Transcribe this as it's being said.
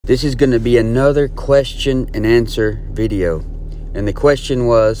This is going to be another question and answer video. And the question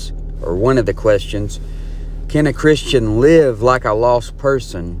was, or one of the questions, can a Christian live like a lost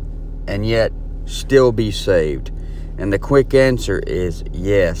person and yet still be saved? And the quick answer is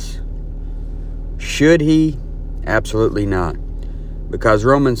yes. Should he? Absolutely not. Because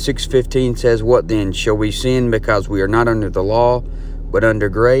Romans 6:15 says, what then? Shall we sin because we are not under the law, but under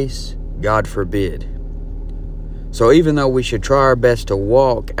grace? God forbid. So even though we should try our best to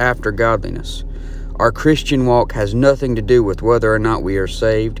walk after godliness, our Christian walk has nothing to do with whether or not we are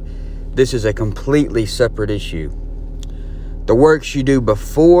saved. This is a completely separate issue. The works you do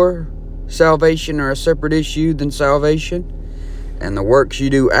before salvation are a separate issue than salvation, and the works you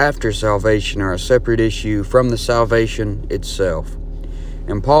do after salvation are a separate issue from the salvation itself.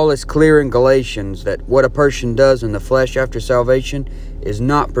 And Paul is clear in Galatians that what a person does in the flesh after salvation is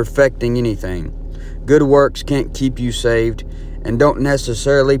not perfecting anything. Good works can't keep you saved and don't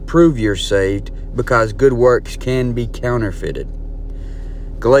necessarily prove you're saved, because good works can be counterfeited.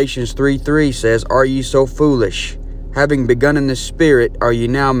 Galatians 3:3 says, are ye so foolish? Having begun in the Spirit, are ye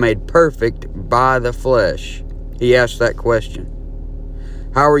now made perfect by the flesh? He asked that question.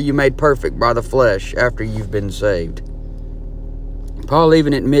 How are you made perfect by the flesh after you've been saved? Paul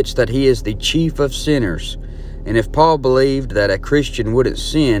even admits that he is the chief of sinners. And if Paul believed that a Christian wouldn't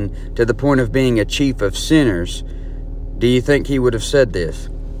sin to the point of being a chief of sinners, do you think he would have said this?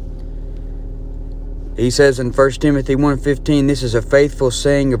 He says in 1 Timothy 1:15, this is a faithful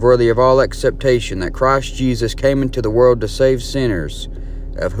saying worthy of all acceptation, that Christ Jesus came into the world to save sinners,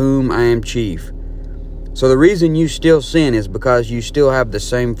 of whom I am chief. So the reason you still sin is because you still have the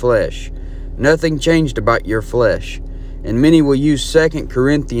same flesh. Nothing changed about your flesh. And many will use 2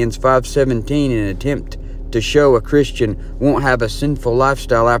 Corinthians 5:17 in an attempt to show a Christian won't have a sinful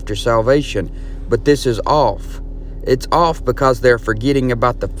lifestyle after salvation. But this is off. It's off because they're forgetting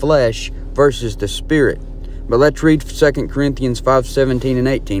about the flesh versus the Spirit. But let's read 2 Corinthians 5:17 and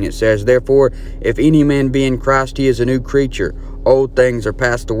 18. It says, therefore, if any man be in Christ, he is a new creature. Old things are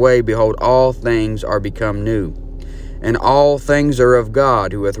passed away. Behold, all things are become new. And all things are of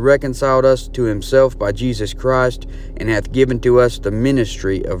God, who hath reconciled us to himself by Jesus Christ, and hath given to us the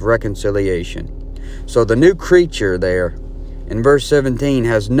ministry of reconciliation. So the new creature there in verse 17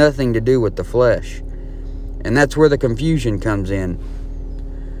 has nothing to do with the flesh. And that's where the confusion comes in.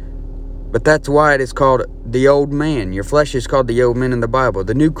 But that's why it is called the old man. Your flesh is called the old man in the Bible.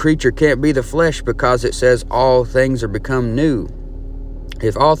 The new creature can't be the flesh because it says all things are become new.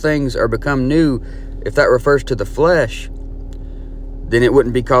 If all things are become new, if that refers to the flesh, then it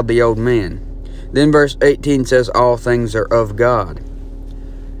wouldn't be called the old man. Then verse 18 says all things are of God.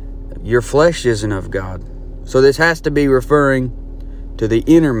 Your flesh isn't of God. So this has to be referring to the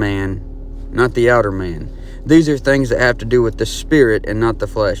inner man, not the outer man. These are things that have to do with the Spirit and not the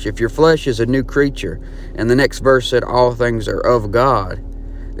flesh. If your flesh is a new creature, and the next verse said all things are of God,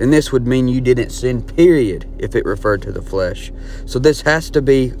 then this would mean you didn't sin, period, if it referred to the flesh. So this has to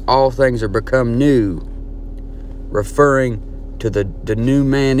be all things are become new, referring to the new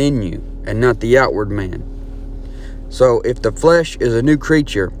man in you, and not the outward man. So if the flesh is a new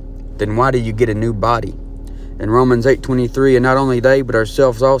creature, then why do you get a new body? In Romans 8:23, and not only they, but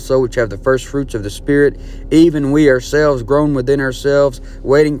ourselves also, which have the first fruits of the Spirit, even we ourselves groan within ourselves,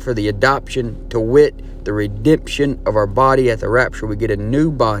 waiting for the adoption, to wit, the redemption of our body. At the rapture we get a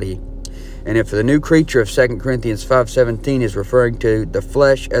new body. And if the new creature of 2 Corinthians 5:17 is referring to the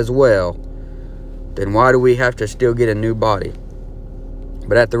flesh as well, then why do we have to still get a new body?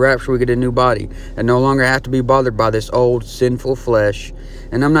 But at the rapture we get a new body, and no longer have to be bothered by this old sinful flesh.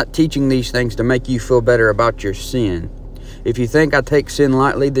 And I'm not teaching these things to make you feel better about your sin. If you think I take sin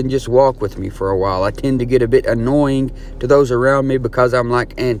lightly, then just walk with me for a while. I tend to get a bit annoying to those around me because I'm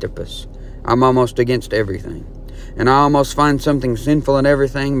like Antipas. I'm almost against everything. And I almost find something sinful in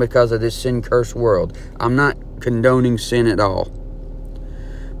everything because of this sin-cursed world. I'm not condoning sin at all.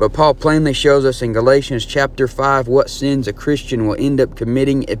 But Paul plainly shows us in Galatians chapter 5 what sins a Christian will end up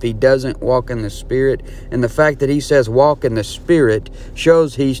committing if he doesn't walk in the Spirit. And the fact that he says walk in the Spirit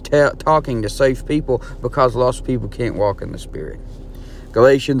shows he's talking to saved people, because lost people can't walk in the Spirit.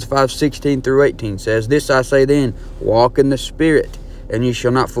 Galatians 5:16 through 18 says, this I say then, walk in the Spirit, and ye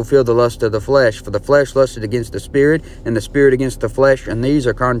shall not fulfill the lust of the flesh. For the flesh lusteth against the Spirit, and the Spirit against the flesh, and these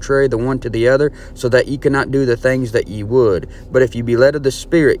are contrary the one to the other, so that ye cannot do the things that ye would. But if ye be led of the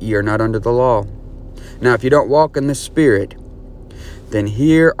Spirit, ye are not under the law. Now if you don't walk in the Spirit, then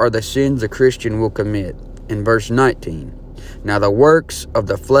here are the sins a Christian will commit. In verse 19, now the works of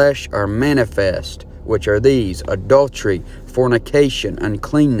the flesh are manifest, which are these: adultery, fornication,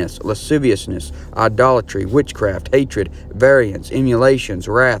 uncleanness, lasciviousness, idolatry, witchcraft, hatred, variance, emulations,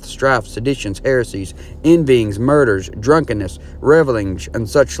 wrath, strife, seditions, heresies, envyings, murders, drunkenness, revellings, and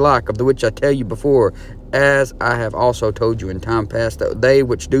such like, of the which I tell you before, as I have also told you in time past, that they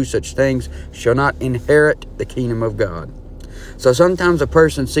which do such things shall not inherit the kingdom of God. So sometimes a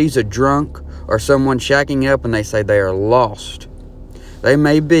person sees a drunk or someone shacking up and they say they are lost. They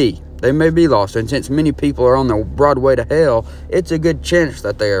may be lost, and since many people are on the broad way to hell, it's a good chance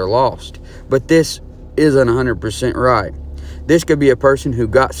that they are lost. But this isn't 100% right. This could be a person who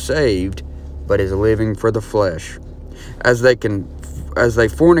got saved but is living for the flesh. As they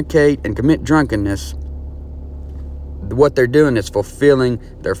fornicate and commit drunkenness, what they're doing is fulfilling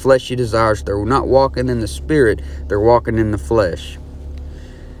their fleshy desires. They're not walking in the Spirit, they're walking in the flesh.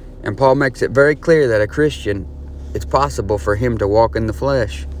 And Paul makes it very clear that a Christian, it's possible for him to walk in the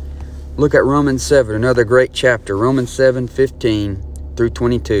flesh. Look at Romans 7, another great chapter. Romans 7, 15 through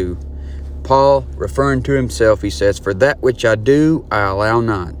 22. Paul, referring to himself, he says, "For that which I do, I allow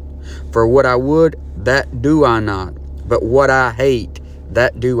not. For what I would, that do I not. But what I hate,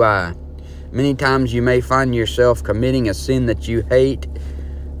 that do I." Many times you may find yourself committing a sin that you hate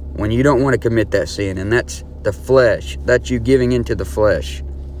when you don't want to commit that sin, and that's the flesh. That's you giving into the flesh.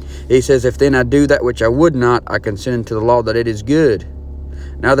 He says, "If then I do that which I would not, I consent unto the law that it is good.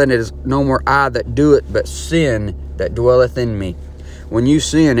 Now then it is no more I that do it, but sin that dwelleth in me." When you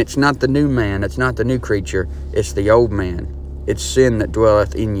sin, it's not the new man, it's not the new creature, it's the old man. It's sin that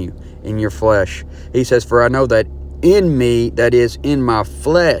dwelleth in you, in your flesh. He says, "For I know that in me, that is, in my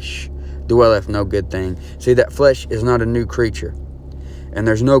flesh, dwelleth no good thing." See, that flesh is not a new creature, and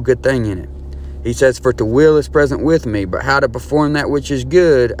there's no good thing in it. He says, "For to will is present with me, but how to perform that which is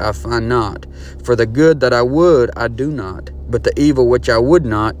good I find not. For the good that I would, I do not, but the evil which I would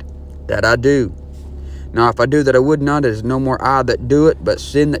not, that I do. Now if I do that I would not, it is no more I that do it, but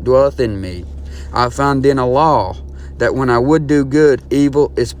sin that dwelleth in me. I find then a law, that when I would do good,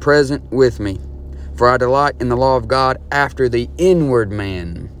 evil is present with me. For I delight in the law of God after the inward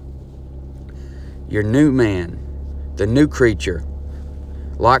man." Your new man, the new creature,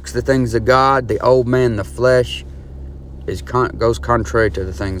 likes the things of God. The old man, the flesh, goes contrary to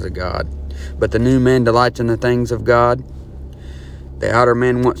the things of God. But the new man delights in the things of God. The outer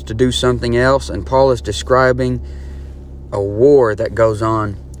man wants to do something else, and Paul is describing a war that goes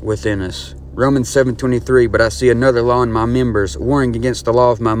on within us. Romans 7:23, "But I see another law in my members, warring against the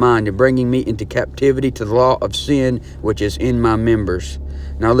law of my mind, and bringing me into captivity to the law of sin which is in my members."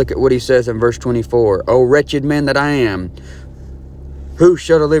 Now look at what he says in verse 24. "O wretched man that I am, who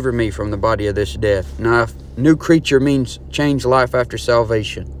shall deliver me from the body of this death?" Now if new creature means changed life after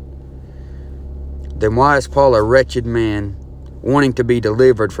salvation, then why is Paul a wretched man wanting to be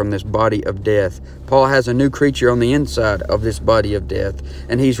delivered from this body of death? Paul has a new creature on the inside of this body of death,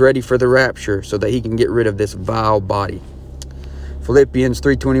 and he's ready for the rapture so that he can get rid of this vile body. Philippians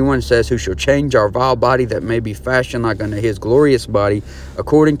 3:21 says, "Who shall change our vile body, that may be fashioned like unto his glorious body,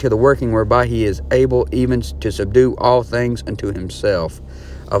 according to the working whereby he is able even to subdue all things unto himself."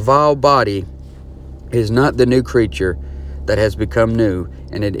 A vile body is not the new creature that has become new,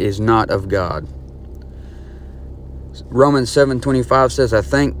 and it is not of God. Romans 7:25 says, "I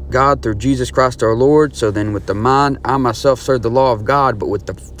thank God through Jesus Christ our Lord. So then with the mind I myself serve the law of God, but with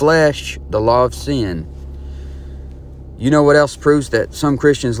the flesh the law of sin." You know what else proves that some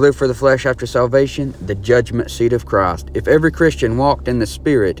Christians live for the flesh after salvation? The judgment seat of Christ. If every Christian walked in the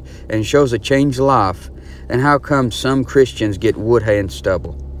Spirit and shows a changed life, then how come some Christians get wood, hay, and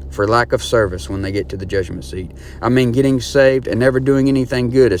stubble for lack of service when they get to the judgment seat? I mean, getting saved and never doing anything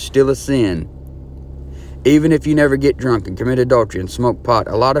good is still a sin. Even if you never get drunk and commit adultery and smoke pot,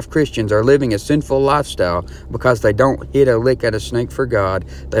 a lot of Christians are living a sinful lifestyle because they don't hit a lick at a snake for God.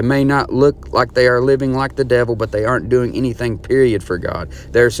 They may not look like they are living like the devil, but they aren't doing anything, period, for God.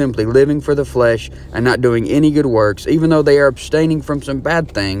 They are simply living for the flesh and not doing any good works. Even though they are abstaining from some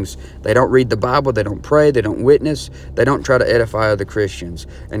bad things, they don't read the Bible, they don't pray, they don't witness, they don't try to edify other Christians.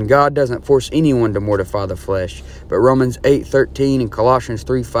 And God doesn't force anyone to mortify the flesh. But Romans 8:13 and Colossians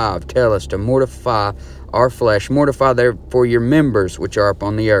 3:5 tell us to mortify our flesh. "Mortify therefore your members which are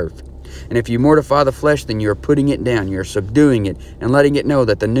upon the earth." And if you mortify the flesh, then you are putting it down, you are subduing it, and letting it know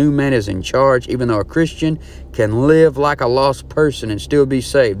that the new man is in charge. Even though a Christian can live like a lost person and still be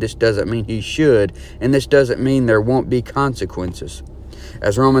saved, this doesn't mean he should, and this doesn't mean there won't be consequences.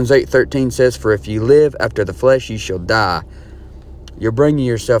 As Romans 8:13 says, "For if you live after the flesh, you shall die." You're bringing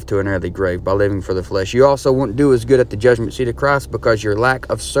yourself to an early grave by living for the flesh. You also won't do as good at the judgment seat of Christ because your lack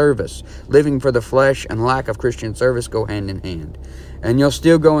of service. Living for the flesh and lack of Christian service go hand in hand. And you'll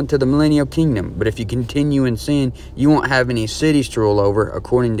still go into the millennial kingdom, but if you continue in sin, you won't have any cities to rule over,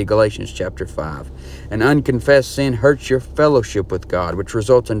 according to Galatians chapter 5. An unconfessed sin hurts your fellowship with God, which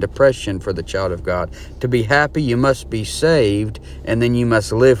results in depression for the child of God. To be happy, you must be saved, and then you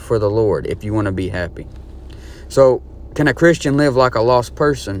must live for the Lord if you want to be happy. So, can a Christian live like a lost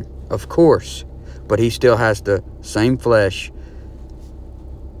person? Of course, but he still has the same flesh.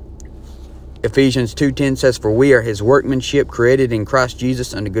 Ephesians 2:10 says, "For we are his workmanship, created in Christ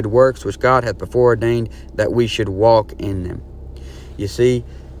Jesus unto good works, which God hath before ordained that we should walk in them." You see,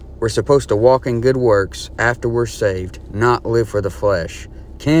 we're supposed to walk in good works after we're saved, not live for the flesh.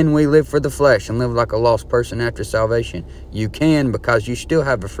 Can we live for the flesh and live like a lost person after salvation? You can, because you still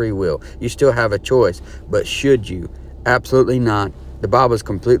have a free will. You still have a choice. But should you? Absolutely not. The Bible is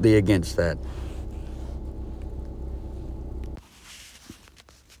completely against that.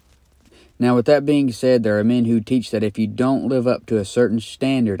 Now, with that being said, there are men who teach that if you don't live up to a certain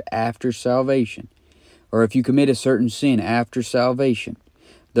standard after salvation, or if you commit a certain sin after salvation,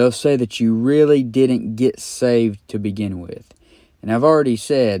 they'll say that you really didn't get saved to begin with. And I've already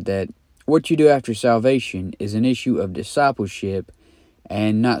said that what you do after salvation is an issue of discipleship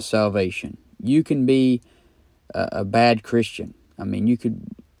and not salvation. You can be a bad Christian. I mean, you could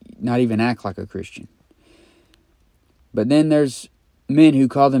not even act like a Christian. But then there's men who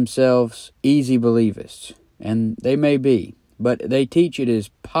call themselves easy believists, and they may be, but they teach it is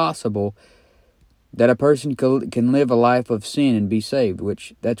possible that a person can live a life of sin and be saved,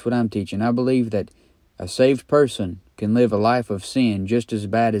 which that's what I'm teaching. I believe that a saved person can live a life of sin just as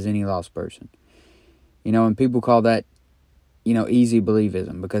bad as any lost person. And people call that, easy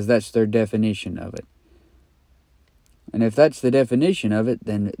believism, because that's their definition of it. And if that's the definition of it,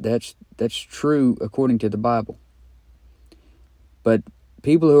 then that's true according to the Bible. But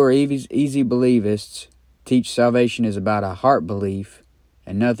people who are easy believists teach salvation is about a heart belief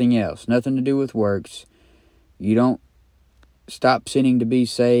and nothing else. Nothing to do with works. You don't stop sinning to be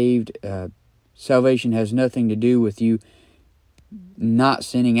saved. Salvation has nothing to do with you not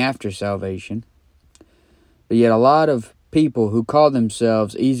sinning after salvation. But yet a lot of people who call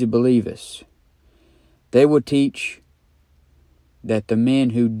themselves easy believists, they will teach that the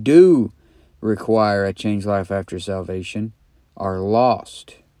men who do require a changed life after salvation are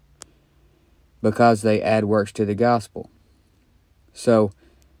lost because they add works to the gospel. So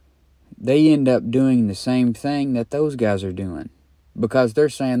they end up doing the same thing that those guys are doing, because they're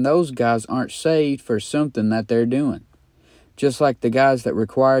saying those guys aren't saved for something that they're doing. Just like the guys that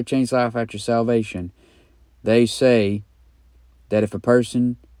require a changed life after salvation, they say that if a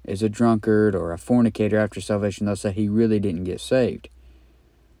person is a drunkard or a fornicator after salvation, they'll say he really didn't get saved.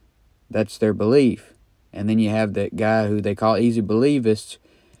 That's their belief. And then you have that guy who they call easy believists,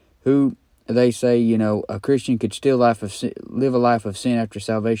 who they say, a Christian could still live a life of sin after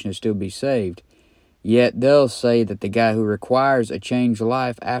salvation and still be saved. Yet they'll say that the guy who requires a changed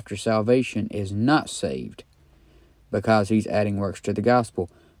life after salvation is not saved because he's adding works to the gospel.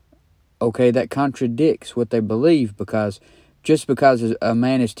 Okay, that contradicts what they believe, because just because a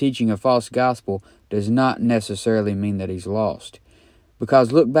man is teaching a false gospel does not necessarily mean that he's lost.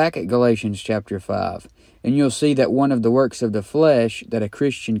 Because look back at Galatians chapter 5, and you'll see that one of the works of the flesh that a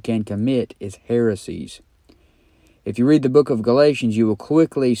Christian can commit is heresies. If you read the book of Galatians, you will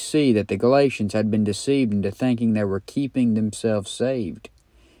quickly see that the Galatians had been deceived into thinking they were keeping themselves saved.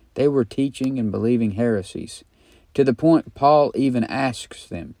 They were teaching and believing heresies, to the point Paul even asks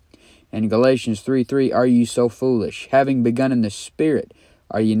them in Galatians 3:3, "Are you so foolish? Having begun in the Spirit,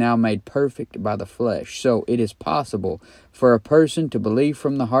 are you now made perfect by the flesh?" So it is possible for a person to believe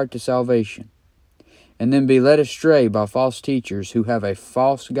from the heart to salvation, and then be led astray by false teachers who have a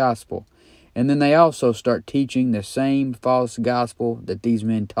false gospel, and then they also start teaching the same false gospel that these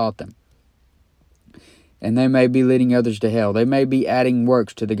men taught them. And they may be leading others to hell. They may be adding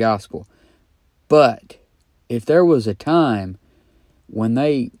works to the gospel. But if there was a time when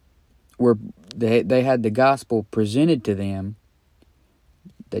they had the gospel presented to them,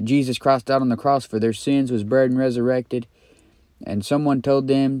 that Jesus Christ died on the cross for their sins, was buried and resurrected, and someone told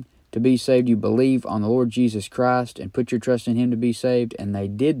them to be saved, you believe on the Lord Jesus Christ and put your trust in Him to be saved, and they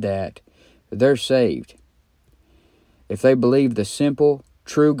did that, they're saved. If they believe the simple,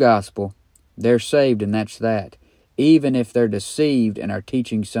 true gospel, they're saved, and that's that. Even if they're deceived and are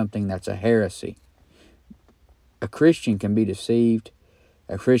teaching something that's a heresy. A Christian can be deceived.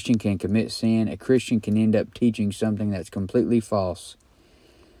 A Christian can commit sin. A Christian can end up teaching something that's completely false.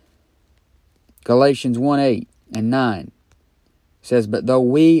 Galatians 1:8 and 9 says, "But though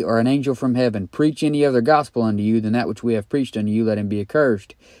we or an angel from heaven preach any other gospel unto you than that which we have preached unto you, let him be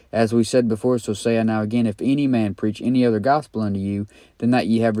accursed. As we said before, so say I now again, if any man preach any other gospel unto you than that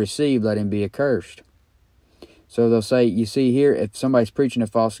ye have received, let him be accursed." So they'll say, you see here, if somebody's preaching a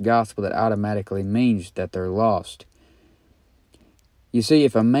false gospel, that automatically means that they're lost. You see,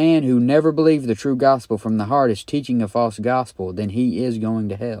 if a man who never believed the true gospel from the heart is teaching a false gospel, then he is going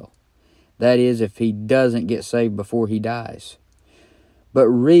to hell. That is, if he doesn't get saved before he dies. But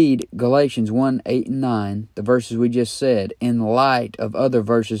read Galatians 1, 8 and 9, the verses we just said, in light of other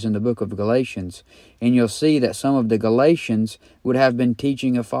verses in the book of Galatians, and you'll see that some of the Galatians would have been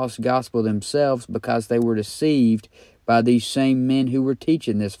teaching a false gospel themselves because they were deceived by these same men who were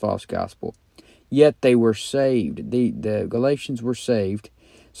teaching this false gospel. Yet they were saved. The Galatians were saved,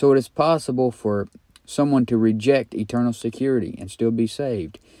 so it is possible for someone to reject eternal security and still be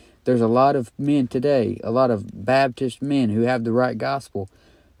saved. There's a lot of men today, a lot of Baptist men who have the right gospel,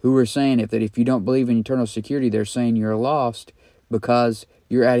 who are saying that if you don't believe in eternal security, they're saying you're lost because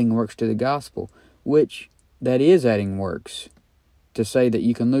you're adding works to the gospel, which that is adding works. To say that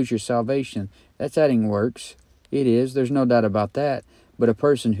you can lose your salvation, that's adding works. It is. There's no doubt about that. But a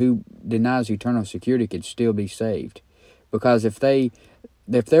person who denies eternal security could still be saved. Because if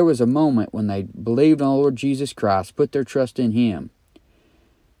there was a moment when they believed on the Lord Jesus Christ, put their trust in Him,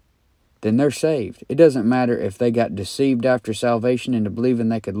 then they're saved. It doesn't matter if they got deceived after salvation into believing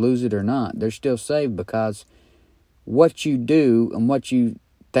they could lose it or not. They're still saved because what you do and what you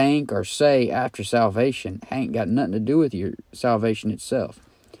think or say after salvation ain't got nothing to do with your salvation itself.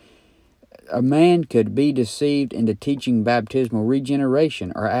 A man could be deceived into teaching baptismal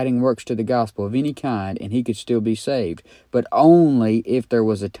regeneration or adding works to the gospel of any kind, and he could still be saved, but only if there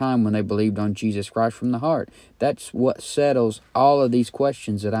was a time when they believed on Jesus Christ from the heart. That's what settles all of these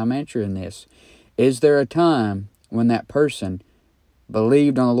questions that I'm answering this. Is there a time when that person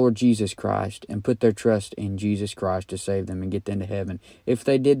believed on the Lord Jesus Christ and put their trust in Jesus Christ to save them and get them to heaven? If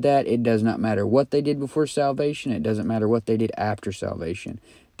they did that, it does not matter what they did before salvation. It doesn't matter what they did after salvation.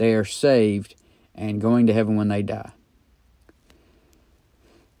 They are saved and going to heaven when they die.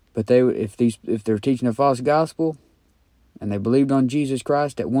 But if they're teaching a false gospel and they believed on Jesus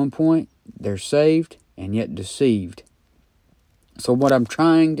Christ at one point, they're saved and yet deceived. So what I'm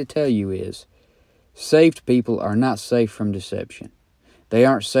trying to tell you is, saved people are not safe from deception. They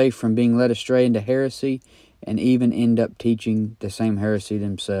aren't safe from being led astray into heresy and even end up teaching the same heresy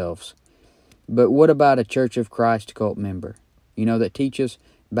themselves. But what about a Church of Christ cult member, that teaches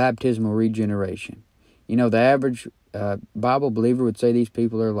baptismal regeneration? The average Bible believer would say these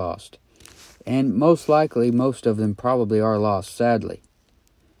people are lost. And most likely, most of them probably are lost, sadly.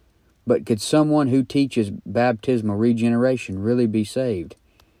 But could someone who teaches baptismal regeneration really be saved?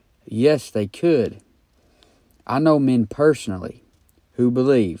 Yes, they could. I know men personally who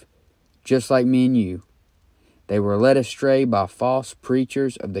believe, just like me and you, they were led astray by false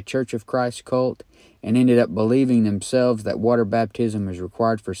preachers of the Church of Christ cult and ended up believing themselves that water baptism is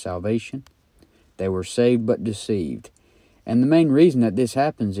required for salvation. They were saved but deceived. And the main reason that this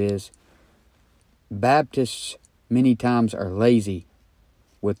happens is Baptists many times are lazy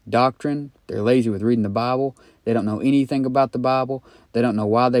with doctrine. They're lazy with reading the Bible. They don't know anything about the Bible. They don't know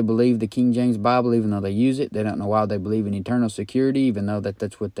why they believe the King James Bible even though they use it. They don't know why they believe in eternal security even though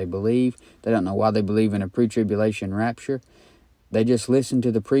that's what they believe. They don't know why they believe in a pre-tribulation rapture. They just listen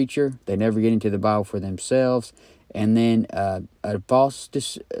to the preacher. They never get into the Bible for themselves. And then a false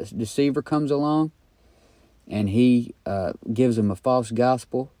deceiver comes along and he gives them a false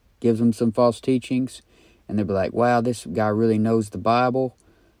gospel, gives them some false teachings, and they'll be like, wow, this guy really knows the Bible,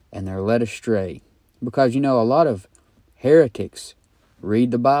 and they're led astray. Because, a lot of heretics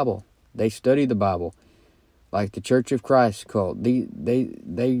read the Bible. They study the Bible. Like the Church of Christ cult. They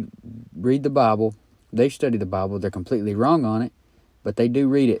read the Bible. They study the Bible. They're completely wrong on it, but they do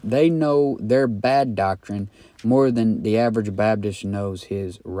read it. They know their bad doctrine more than the average Baptist knows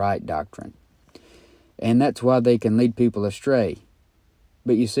his right doctrine. And that's why they can lead people astray.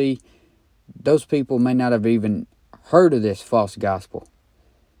 But you see, those people may not have even heard of this false gospel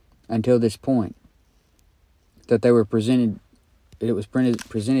until this point. That they were presented, it was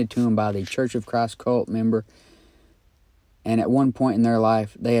presented to them by the Church of Christ cult member. And at one point in their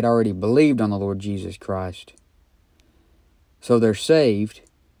life, they had already believed on the Lord Jesus Christ. So they're saved,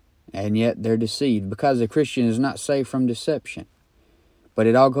 and yet they're deceived. Because a Christian is not saved from deception. But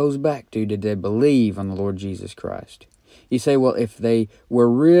it all goes back to, did they believe on the Lord Jesus Christ? You say, well, if they were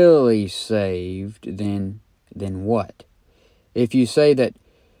really saved, then what? If you say that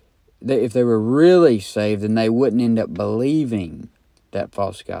if they were really saved, then they wouldn't end up believing that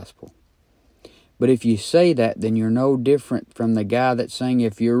false gospel. But if you say that, then you're no different from the guy that's saying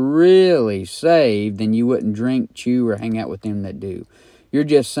if you're really saved, then you wouldn't drink, chew, or hang out with them that do. You're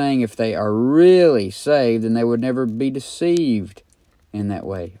just saying if they are really saved, then they would never be deceived in that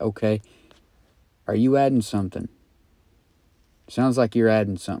way. Okay? Are you adding something? Sounds like you're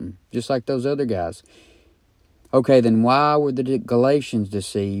adding something. Just like those other guys. Okay, then why were the Galatians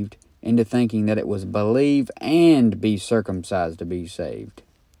deceived into thinking that it was believe and be circumcised to be saved?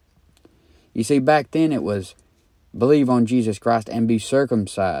 You see, back then it was believe on Jesus Christ and be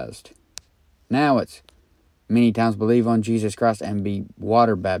circumcised. Now it's many times believe on Jesus Christ and be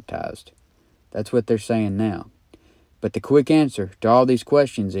water baptized. That's what they're saying now. But the quick answer to all these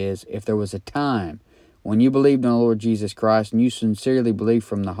questions is, if there was a time when you believed on the Lord Jesus Christ and you sincerely believe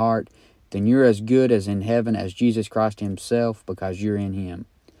from the heart, then you're as good as in heaven as Jesus Christ himself, because you're in him.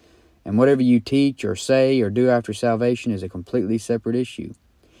 And whatever you teach or say or do after salvation is a completely separate issue.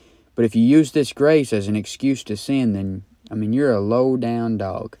 But if you use this grace as an excuse to sin, then, you're a low-down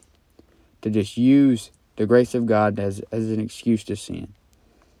dog. To just use the grace of God as an excuse to sin.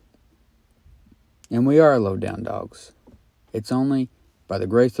 And we are low-down dogs. It's only by the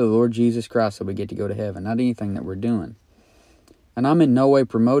grace of the Lord Jesus Christ that we get to go to heaven, not anything that we're doing. And I'm in no way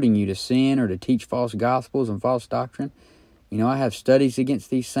promoting you to sin or to teach false gospels and false doctrine. I have studies against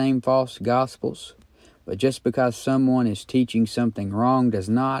these same false gospels. But just because someone is teaching something wrong does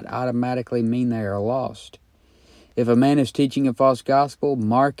not automatically mean they are lost. If a man is teaching a false gospel,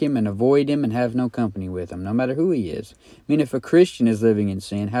 mark him and avoid him and have no company with him, no matter who he is. If a Christian is living in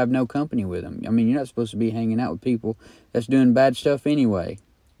sin, have no company with him. You're not supposed to be hanging out with people that's doing bad stuff anyway.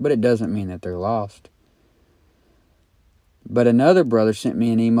 But it doesn't mean that they're lost. But another brother sent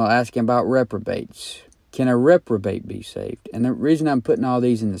me an email asking about reprobates. Can a reprobate be saved? And the reason I'm putting all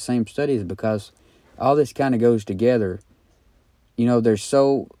these in the same study is because all this kind of goes together. There's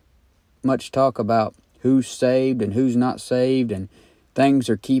so much talk about who's saved and who's not saved, and things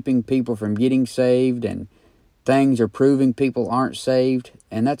are keeping people from getting saved, and things are proving people aren't saved,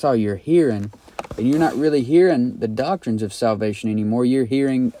 and that's all you're hearing. And you're not really hearing the doctrines of salvation anymore. You're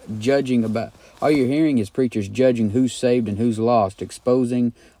hearing all you're hearing is preachers judging who's saved and who's lost,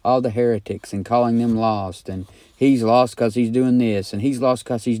 exposing all the heretics and calling them lost, and he's lost because he's doing this, and he's lost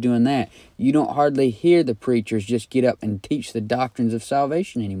because he's doing that. You don't hardly hear the preachers just get up and teach the doctrines of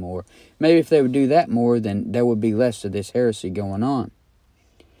salvation anymore. Maybe if they would do that more, then there would be less of this heresy going on.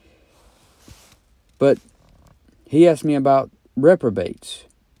 But he asked me about reprobates.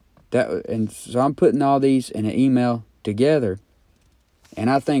 And so I'm putting all these in an email together. And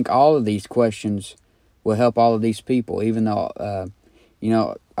I think all of these questions will help all of these people, even though,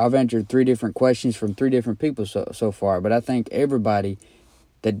 I've answered 3 different questions from 3 different people so far. But I think everybody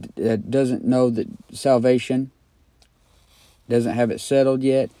that doesn't know that salvation, doesn't have it settled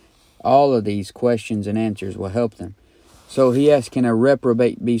yet, all of these questions and answers will help them. So he asked, can a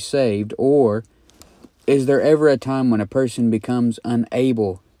reprobate be saved? Or is there ever a time when a person becomes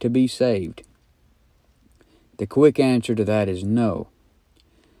unable to be saved? The quick answer to that is no.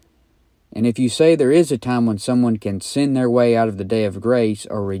 And if you say there is a time when someone can sin their way out of the day of grace,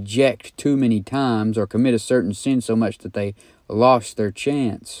 or reject too many times, or commit a certain sin so much that they lost their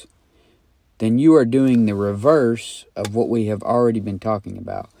chance, then you are doing the reverse of what we have already been talking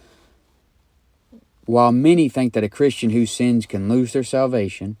about. While many think that a Christian who sins can lose their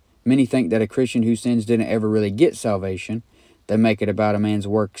salvation, many think that a Christian who sins didn't ever really get salvation. They make it about a man's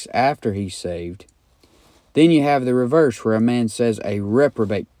works after he's saved. Then you have the reverse, where a man says a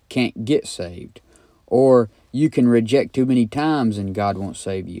reprobate can't get saved, or you can reject too many times and God won't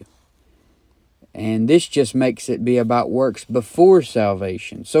save you. And this just makes it be about works before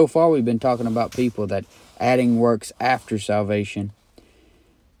salvation. So far we've been talking about people that adding works after salvation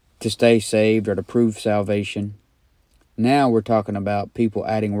to stay saved or to prove salvation. Now we're talking about people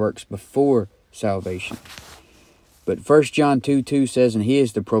adding works before salvation. But 1 John 2:2 says, and he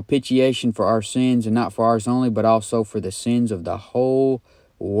is the propitiation for our sins, and not for ours only, but also for the sins of the whole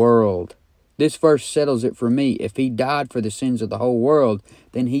world. This verse settles it for me. If he died for the sins of the whole world,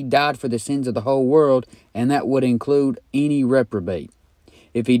 then he died for the sins of the whole world, and that would include any reprobate.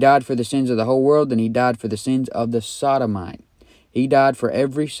 If he died for the sins of the whole world, then he died for the sins of the sodomite. He died for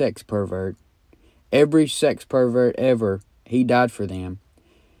every sex pervert. Every sex pervert ever, he died for them.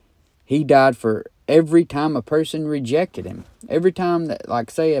 He died for every time a person rejected him. Every time that,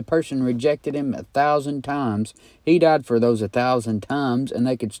 say a person rejected him 1,000 times, he died for those 1,000 times, and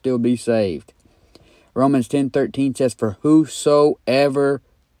they could still be saved. Romans 10:13 says, for whosoever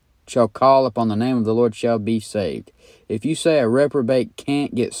shall call upon the name of the Lord shall be saved. If you say a reprobate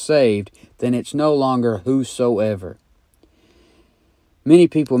can't get saved, then it's no longer whosoever. Many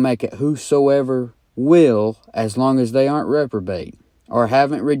people make it whosoever will, as long as they aren't reprobate, or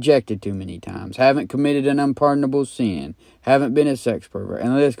haven't rejected too many times, haven't committed an unpardonable sin, haven't been a sex pervert,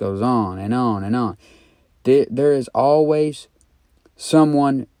 and the list goes on and on and on. There is always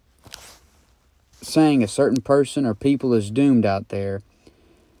someone saying a certain person or people is doomed out there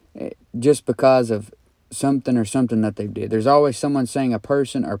just because of something or something that they did. There's always someone saying a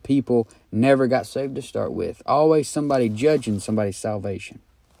person or people never got saved to start with. Always somebody judging somebody's salvation.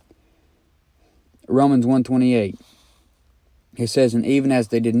 Romans 1:28. It says, and even as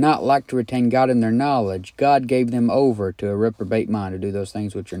they did not like to retain God in their knowledge, God gave them over to a reprobate mind to do those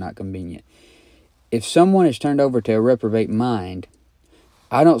things which are not convenient. If someone is turned over to a reprobate mind,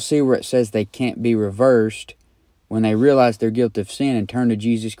 I don't see where it says they can't be reversed when they realize their guilt of sin and turn to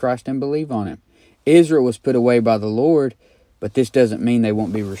Jesus Christ and believe on Him. Israel was put away by the Lord, but this doesn't mean they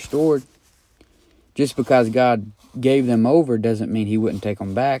won't be restored. Just because God gave them over doesn't mean He wouldn't take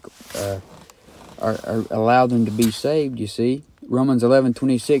them back or allow them to be saved, you see. Romans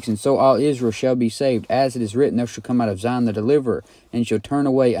 11:26, and so all Israel shall be saved. As it is written, there shall come out of Zion the deliverer, and shall turn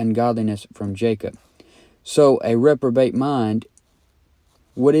away ungodliness from Jacob. So a reprobate mind,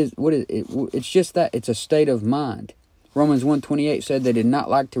 what is it? It's just that. It's a state of mind. Romans 1:28 said they did not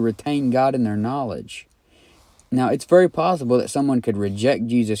like to retain God in their knowledge. Now, it's very possible that someone could reject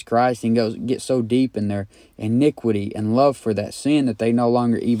Jesus Christ and get so deep in their iniquity and love for that sin that they no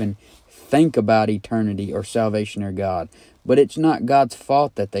longer even think about eternity or salvation or God. But it's not God's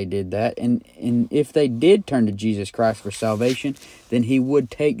fault that they did that. And if they did turn to Jesus Christ for salvation, then He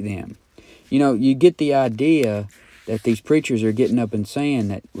would take them. You know, you get the idea that these preachers are getting up and saying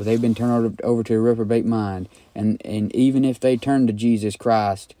that they've been turned over to a reprobate mind. And even if they turn to Jesus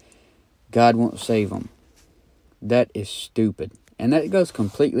Christ, God won't save them. That is stupid. And that goes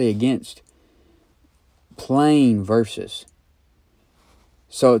completely against plain verses.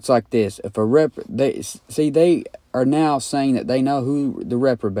 So it's like this. If they are now saying that they know who the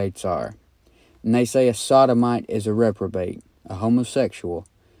reprobates are. And they say a sodomite is a reprobate, a homosexual.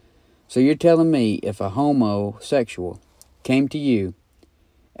 So you're telling me if a homosexual came to you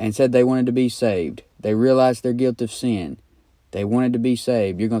and said they wanted to be saved, they realized their guilt of sin, they wanted to be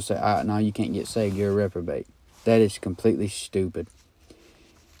saved, you're going to say, no, you can't get saved, you're a reprobate. That is completely stupid.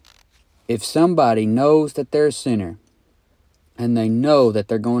 If somebody knows that they're a sinner, and they know that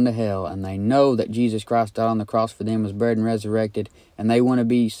they're going to hell, and they know that Jesus Christ died on the cross for them, was buried and resurrected, and they want to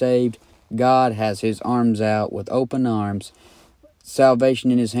be saved, God has His arms out with open arms, salvation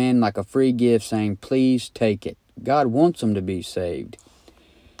in His hand like a free gift, saying, please take it. God wants them to be saved.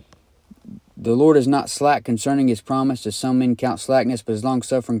 The Lord is not slack concerning His promise, as some men count slackness, but is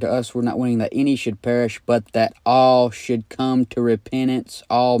long-suffering to us. We're not willing that any should perish, but that all should come to repentance.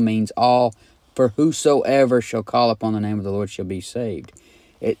 All means all. For whosoever shall call upon the name of the Lord shall be saved.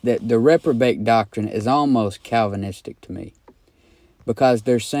 The reprobate doctrine is almost Calvinistic to me. Because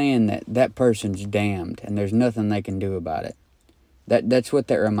they're saying that that person's damned, and there's nothing they can do about it. That's what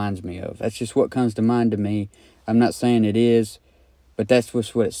that reminds me of. That's just what comes to mind to me. I'm not saying it is, but that's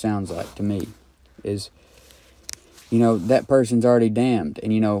just what it sounds like to me. Is, that person's already damned.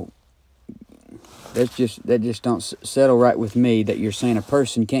 And, that just don't settle right with me that you're saying a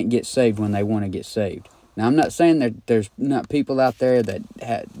person can't get saved when they want to get saved. Now, I'm not saying that there's not people out there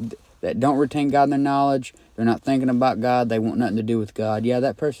that don't retain God in their knowledge. They're not thinking about God. They want nothing to do with God. Yeah,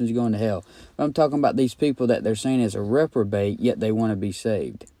 that person's going to hell. But I'm talking about these people that they're saying is a reprobate, yet they want to be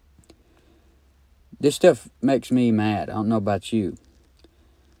saved. This stuff makes me mad. I don't know about you.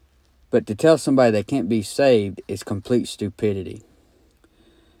 But to tell somebody they can't be saved is complete stupidity.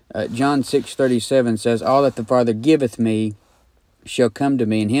 John 6:37 says, all that the Father giveth me shall come to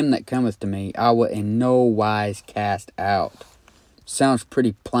me, and him that cometh to me I will in no wise cast out. Sounds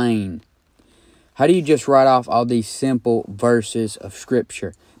pretty plain. How do you just write off all these simple verses of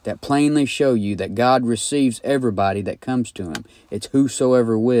Scripture that plainly show you that God receives everybody that comes to Him? It's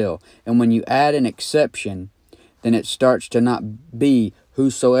whosoever will. And when you add an exception, then it starts to not be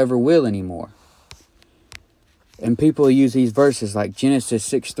whosoever will anymore. And people use these verses like Genesis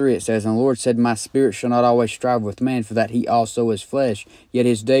 6:3. It says, and the Lord said, my spirit shall not always strive with man, for that he also is flesh, yet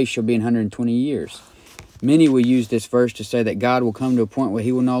his days shall be 120 years. Many will use this verse to say that God will come to a point where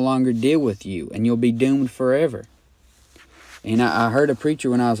He will no longer deal with you, and you'll be doomed forever. And I heard a preacher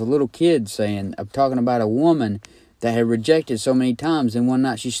when I was a little kid talking about a woman that had rejected so many times, and one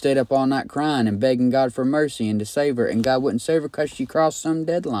night she stayed up all night crying and begging God for mercy and to save her, and God wouldn't save her because she crossed some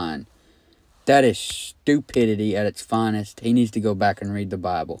deadline. That is stupidity at its finest. He needs to go back and read the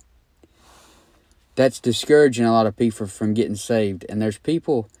Bible. That's discouraging a lot of people from getting saved. And there's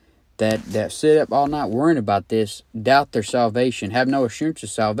people that sit up all night worrying about this doubt their salvation, have no assurance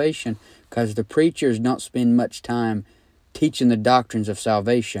of salvation, because the preachers don't spend much time teaching the doctrines of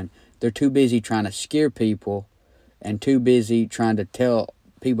salvation. They're too busy trying to scare people and too busy trying to tell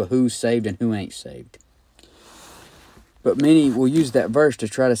people who's saved and who ain't saved. But many will use that verse to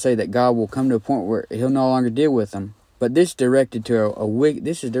try to say that God will come to a point where he'll no longer deal with them. But this is directed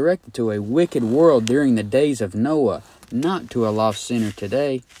to a wicked world during the days of Noah, not to a lost sinner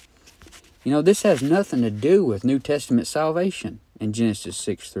today. You know, this has nothing to do with New Testament salvation in Genesis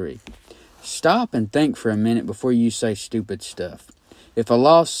 6:3. Stop and think for a minute before you say stupid stuff. If a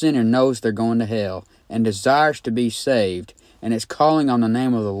lost sinner knows they're going to hell and desires to be saved and is calling on the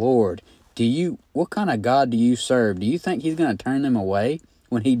name of the Lord, what kind of God do you serve? Do you think he's going to turn them away?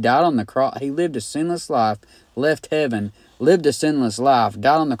 When he died on the cross, he lived a sinless life, left heaven, lived a sinless life,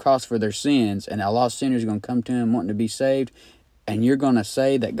 died on the cross for their sins, and a lost sinner is going to come to him wanting to be saved, and you're going to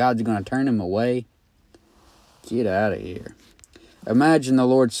say that God's going to turn him away? Get out of here. Imagine the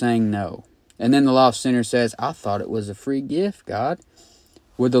Lord saying no. And then the lost sinner says, I thought it was a free gift, God.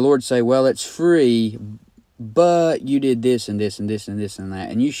 Would the Lord say, well, it's free, but you did this and this and this and this and that,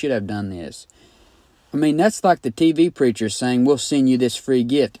 and you should have done this? I mean, that's like the TV preacher saying, we'll send you this free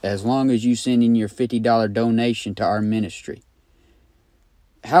gift as long as you send in your $50 donation to our ministry.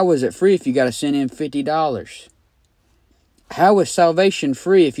 How is it free if you got to send in $50? How is salvation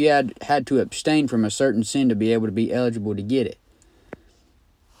free if you had to abstain from a certain sin to be able to be eligible to get it?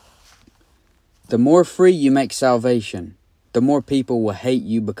 The more free you make salvation, the more people will hate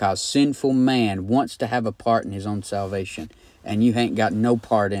you, because sinful man wants to have a part in his own salvation, and you ain't got no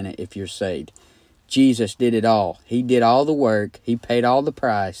part in it if you're saved. Jesus did it all. He did all the work. He paid all the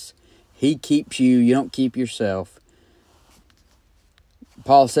price. He keeps you. You don't keep yourself.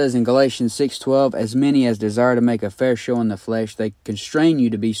 Paul says in Galatians 6:12, as many as desire to make a fair show in the flesh, they constrain you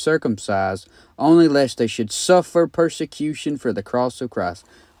to be circumcised, only lest they should suffer persecution for the cross of Christ.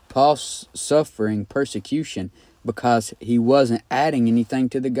 Paul's suffering persecution because he wasn't adding anything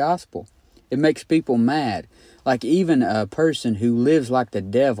to the gospel. It makes people mad. Like even a person who lives like the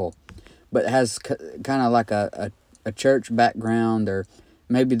devil, but has kind of like a church background, or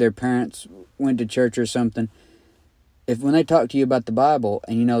maybe their parents went to church or something. When they talk to you about the Bible,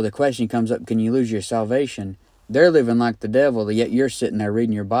 and the question comes up, can you lose your salvation? They're living like the devil, yet you're sitting there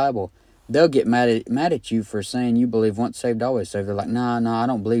reading your Bible. They'll get mad at you for saying you believe once saved, always saved. They're like, no, I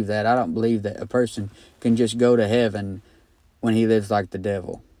don't believe that. I don't believe that a person can just go to heaven when he lives like the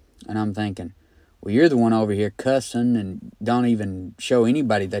devil. And I'm thinking, well, you're the one over here cussing and don't even show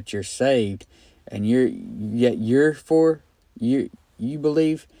anybody that you're saved. And you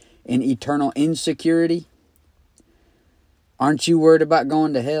believe in eternal insecurity? Aren't you worried about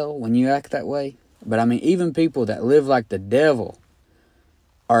going to hell when you act that way? But I mean, even people that live like the devil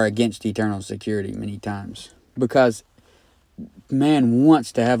are against eternal security many times, because man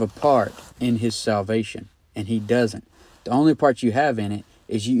wants to have a part in his salvation, and he doesn't. The only part you have in it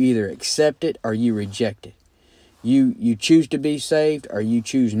is you either accept it or you reject it. You choose to be saved or you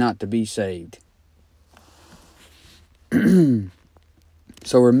choose not to be saved.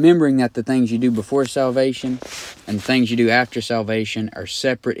 So remembering that the things you do before salvation and the things you do after salvation are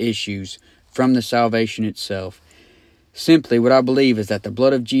separate issues from the salvation itself. Simply, what I believe is that the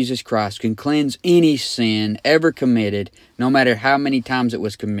blood of Jesus Christ can cleanse any sin ever committed, no matter how many times it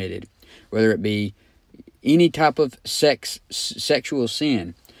was committed, whether it be any type of sexual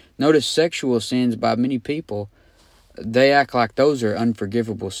sin. Notice sexual sins by many people, they act like those are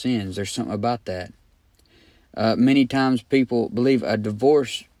unforgivable sins. There's something about that. Many times people believe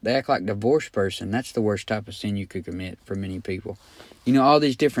they act like a divorced person. That's the worst type of sin you could commit for many people. All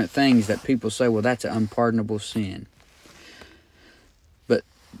these different things that people say, well, that's an unpardonable sin. But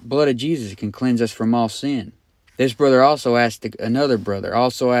blood of Jesus can cleanse us from all sin. This brother also asked, another brother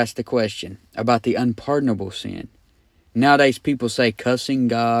also asked the question about the unpardonable sin. Nowadays people say cussing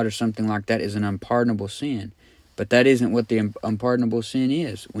God or something like that is an unpardonable sin. But that isn't what the unpardonable sin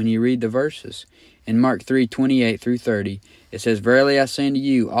is when you read the verses. In Mark 3:28-30, it says, verily I say unto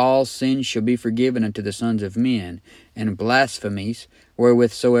you, all sins shall be forgiven unto the sons of men, and blasphemies,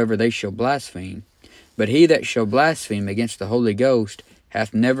 wherewithsoever they shall blaspheme. But he that shall blaspheme against the Holy Ghost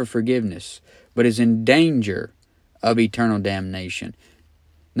hath never forgiveness, but is in danger of eternal damnation.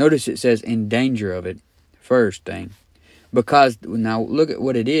 Notice it says in danger of it, first thing. Because, now look at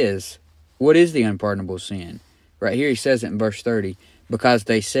what it is. What is the unpardonable sin? Right here he says it in verse 30. Because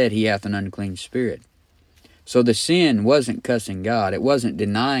they said he hath an unclean spirit. So the sin wasn't cussing God. It wasn't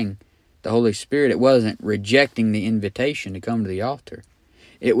denying the Holy Spirit. It wasn't rejecting the invitation to come to the altar.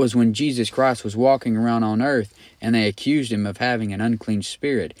 It was when Jesus Christ was walking around on earth, and they accused him of having an unclean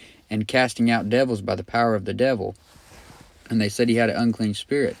spirit and casting out devils by the power of the devil. And they said he had an unclean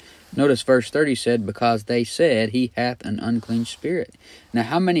spirit. Notice verse 30 said, because they said he hath an unclean spirit. Now,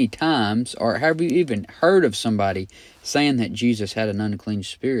 how many times, or have you even heard of somebody saying that Jesus had an unclean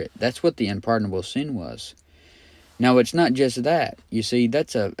spirit? That's what the unpardonable sin was. Now, it's not just that. You see,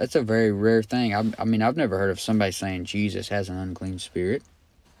 that's a very rare thing. I mean, I've never heard of somebody saying Jesus has an unclean spirit.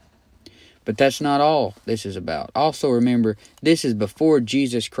 But that's not all this is about. Also remember, this is before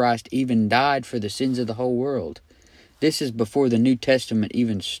Jesus Christ even died for the sins of the whole world. This is before the New Testament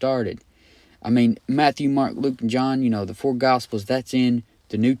even started. I mean, Matthew, Mark, Luke, and John, the 4 Gospels, that's in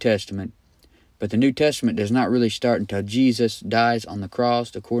the New Testament. But the New Testament does not really start until Jesus dies on the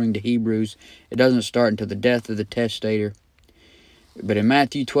cross, according to Hebrews. It doesn't start until the death of the testator. But in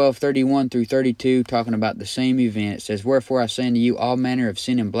Matthew 12:31 through 32, talking about the same event, it says, wherefore I say unto you, all manner of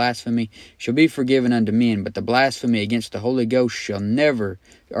sin and blasphemy shall be forgiven unto men, but the blasphemy against the Holy Ghost shall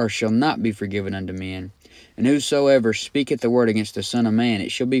not be forgiven unto men. And whosoever speaketh the word against the Son of Man,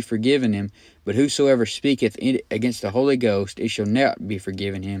 it shall be forgiven him. But whosoever speaketh against the Holy Ghost, it shall not be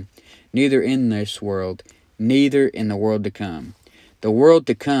forgiven him, neither in this world, neither in the world to come. The world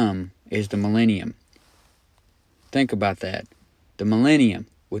to come is the millennium. Think about that. The millennium,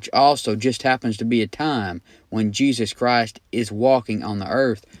 which also just happens to be a time when Jesus Christ is walking on the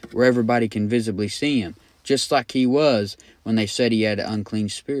earth where everybody can visibly see him, just like he was when they said he had an unclean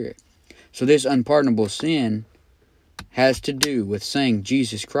spirit. So this unpardonable sin has to do with saying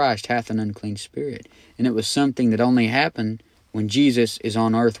Jesus Christ hath an unclean spirit. And it was something that only happened when Jesus is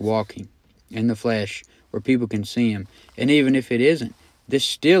on earth walking in the flesh where people can see him. And even if it isn't, this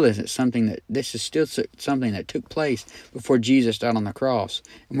is still something that took place before Jesus died on the cross.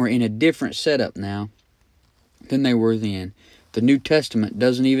 And we're in a different setup now than they were then. The New Testament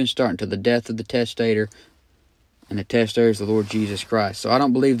doesn't even start until the death of the testator, and the testator is the Lord Jesus Christ. So I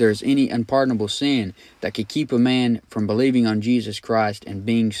don't believe there's any unpardonable sin that could keep a man from believing on Jesus Christ and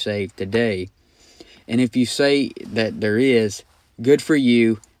being saved today. And if you say that there is, good for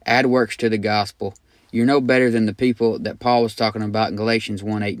you, add works to the gospel. You're no better than the people that Paul was talking about in Galatians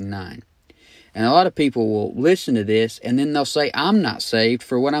 1:8 and 9. And a lot of people will listen to this, and then they'll say, I'm not saved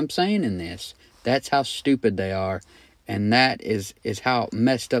for what I'm saying in this. That's how stupid they are. And that is how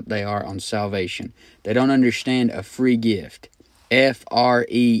messed up they are on salvation. They don't understand a free gift.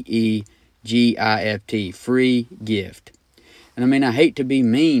 F-R-E-E-G-I-F-T. Free gift. And I mean, I hate to be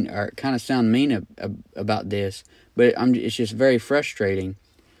mean or kind of sound mean about this, but it's just very frustrating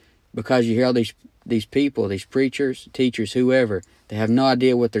because you hear all these people, these preachers, teachers, whoever, they have no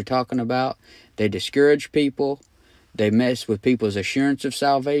idea what they're talking about. They discourage people. They mess with people's assurance of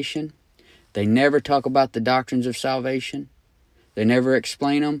salvation. They never talk about the doctrines of salvation. They never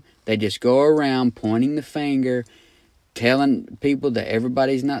explain them. They just go around pointing the finger, telling people that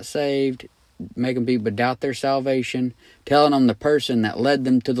everybody's not saved, making people doubt their salvation, telling them the person that led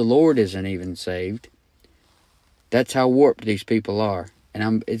them to the Lord isn't even saved. That's how warped these people are.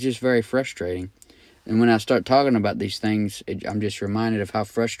 And it's just very frustrating. And when I start talking about these things, I'm just reminded of how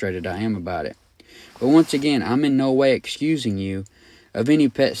frustrated I am about it. But once again, I'm in no way excusing you of any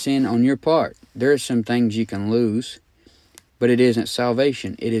pet sin on your part. There are some things you can lose, but it isn't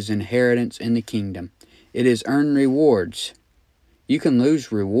salvation. It is inheritance in the kingdom. It is earned rewards. You can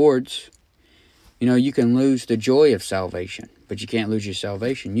lose rewards. You can lose the joy of salvation, but you can't lose your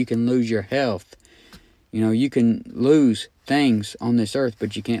salvation. You can lose your health. You can lose things on this earth,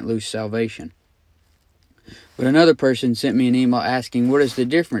 but you can't lose salvation. But another person sent me an email asking, what is the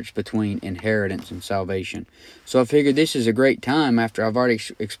difference between inheritance and salvation? So I figured this is a great time, after I've already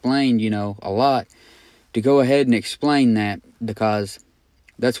explained, a lot, to go ahead and explain that, because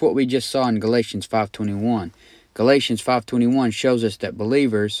that's what we just saw in Galatians 5:21. Galatians 5:21 shows us that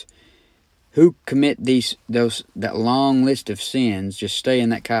believers who commit that long list of sins, just stay in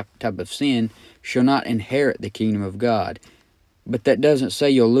that type of sin, shall not inherit the kingdom of God. But that doesn't say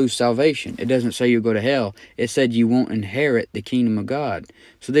you'll lose salvation. It doesn't say you'll go to hell. It said you won't inherit the kingdom of God.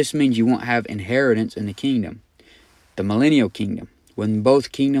 So this means you won't have inheritance in the kingdom, the millennial kingdom, when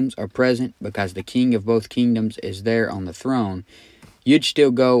both kingdoms are present, because the king of both kingdoms is there on the throne. You'd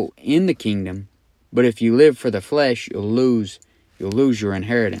still go in the kingdom, but if you live for the flesh, you'll lose your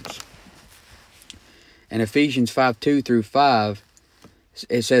inheritance. In Ephesians 5:2 through 5,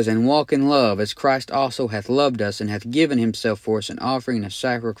 it says, and walk in love, as Christ also hath loved us, and hath given himself for us, an offering and a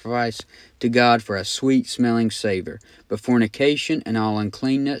sacrifice to God for a sweet-smelling savour. But fornication and all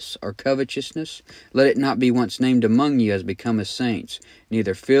uncleanness or covetousness, let it not be once named among you as becometh saints,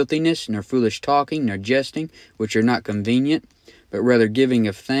 neither filthiness, nor foolish talking, nor jesting, which are not convenient, but rather giving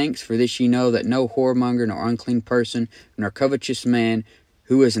of thanks. For this ye know, that no whoremonger, nor unclean person, nor covetous man,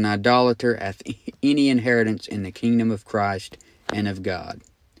 who is an idolater, hath any inheritance in the kingdom of Christ and of God.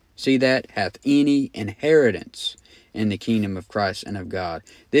 See that? Hath any inheritance in the kingdom of Christ and of God.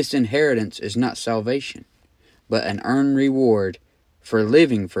 This inheritance is not salvation, but an earned reward for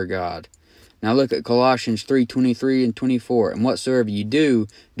living for God. Now look at Colossians 3:23 and 24. And whatsoever you do,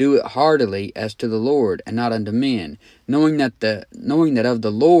 do it heartily as to the Lord, and not unto men, knowing that of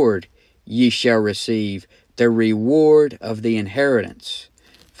the Lord ye shall receive the reward of the inheritance,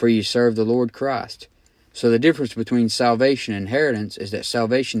 for ye serve the Lord Christ. So the difference between salvation and inheritance is that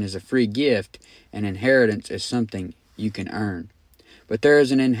salvation is a free gift, and inheritance is something you can earn. But there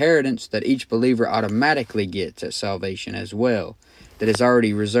is an inheritance that each believer automatically gets at salvation as well, that is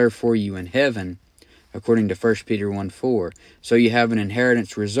already reserved for you in heaven, according to 1 Peter 1:4. So you have an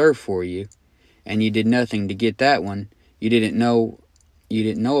inheritance reserved for you, and you did nothing to get that one. You didn't know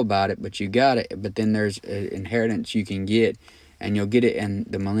about it, but you got it. But then there's an inheritance you can get, and you'll get it in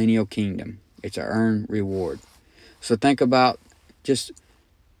the millennial kingdom. It's an earned reward. So think about, just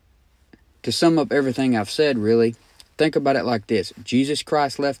to sum up everything I've said, really, think about it like this. Jesus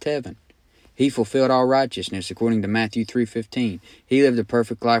Christ left heaven. He fulfilled all righteousness, according to Matthew 3:15. He lived a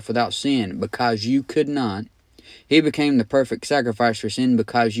perfect life without sin because you could not. He became the perfect sacrifice for sin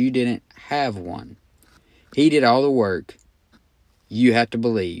because you didn't have one. He did all the work. You have to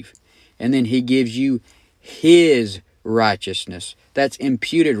believe. And then he gives you his righteousness. That's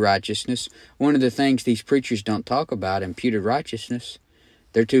imputed righteousness. One of the things these preachers don't talk about, imputed righteousness.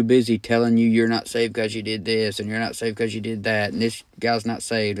 They're too busy telling you you're not saved because you did this, and you're not saved because you did that, and this guy's not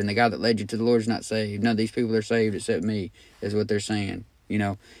saved, and the guy that led you to the Lord's not saved. None of these people are saved except me, is what they're saying. You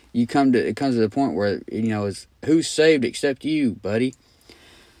know, it comes to the point where, you know, it's who's saved except you, buddy?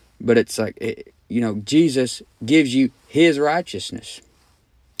 But it's like, Jesus gives you his righteousness.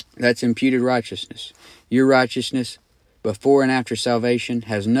 That's imputed righteousness. Your righteousness before and after salvation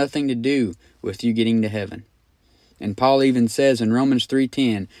has nothing to do with you getting to heaven. And Paul even says in Romans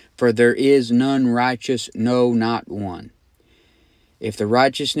 3:10, for there is none righteous, no, not one. If the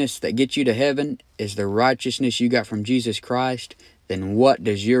righteousness that gets you to heaven is the righteousness you got from Jesus Christ, then what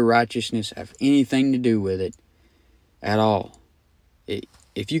does your righteousness have anything to do with it at all?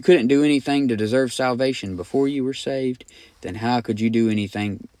 If you couldn't do anything to deserve salvation before you were saved, then how could you do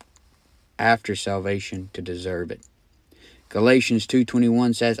anything after salvation to deserve it? Galatians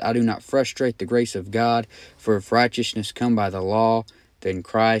 2:21 says, I do not frustrate the grace of God, for if righteousness come by the law, then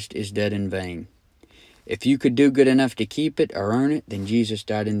Christ is dead in vain. If you could do good enough to keep it or earn it, then Jesus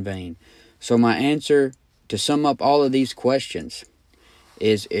died in vain. So my answer to sum up all of these questions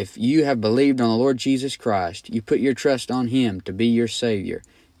is, if you have believed on the Lord Jesus Christ, you put your trust on him to be your Savior,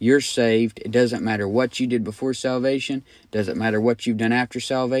 you're saved. It doesn't matter what you did before salvation, doesn't matter what you've done after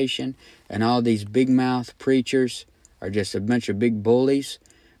salvation, and all these big mouth preachers are just a bunch of big bullies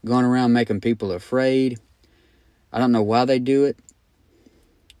going around making people afraid. I don't know why they do it,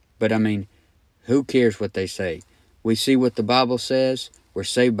 but I mean, who cares what they say? We see what the Bible says. We're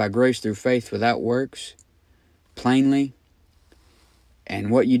saved by grace through faith without works, plainly.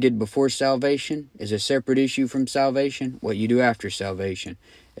 And what you did before salvation is a separate issue from salvation. What you do after salvation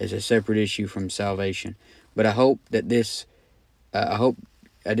is a separate issue from salvation. But I hope that I hope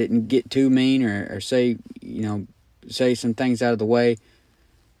I didn't get too mean or say some things out of the way.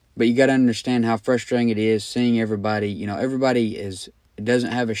 But you got to understand how frustrating it is seeing everybody. Everybody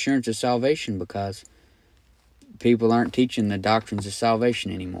doesn't have assurance of salvation because people aren't teaching the doctrines of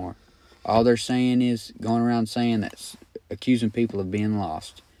salvation anymore. All they're saying is going around saying that's accusing people of being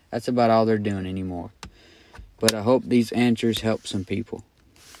lost. That's about all they're doing anymore. But I hope these answers help some people.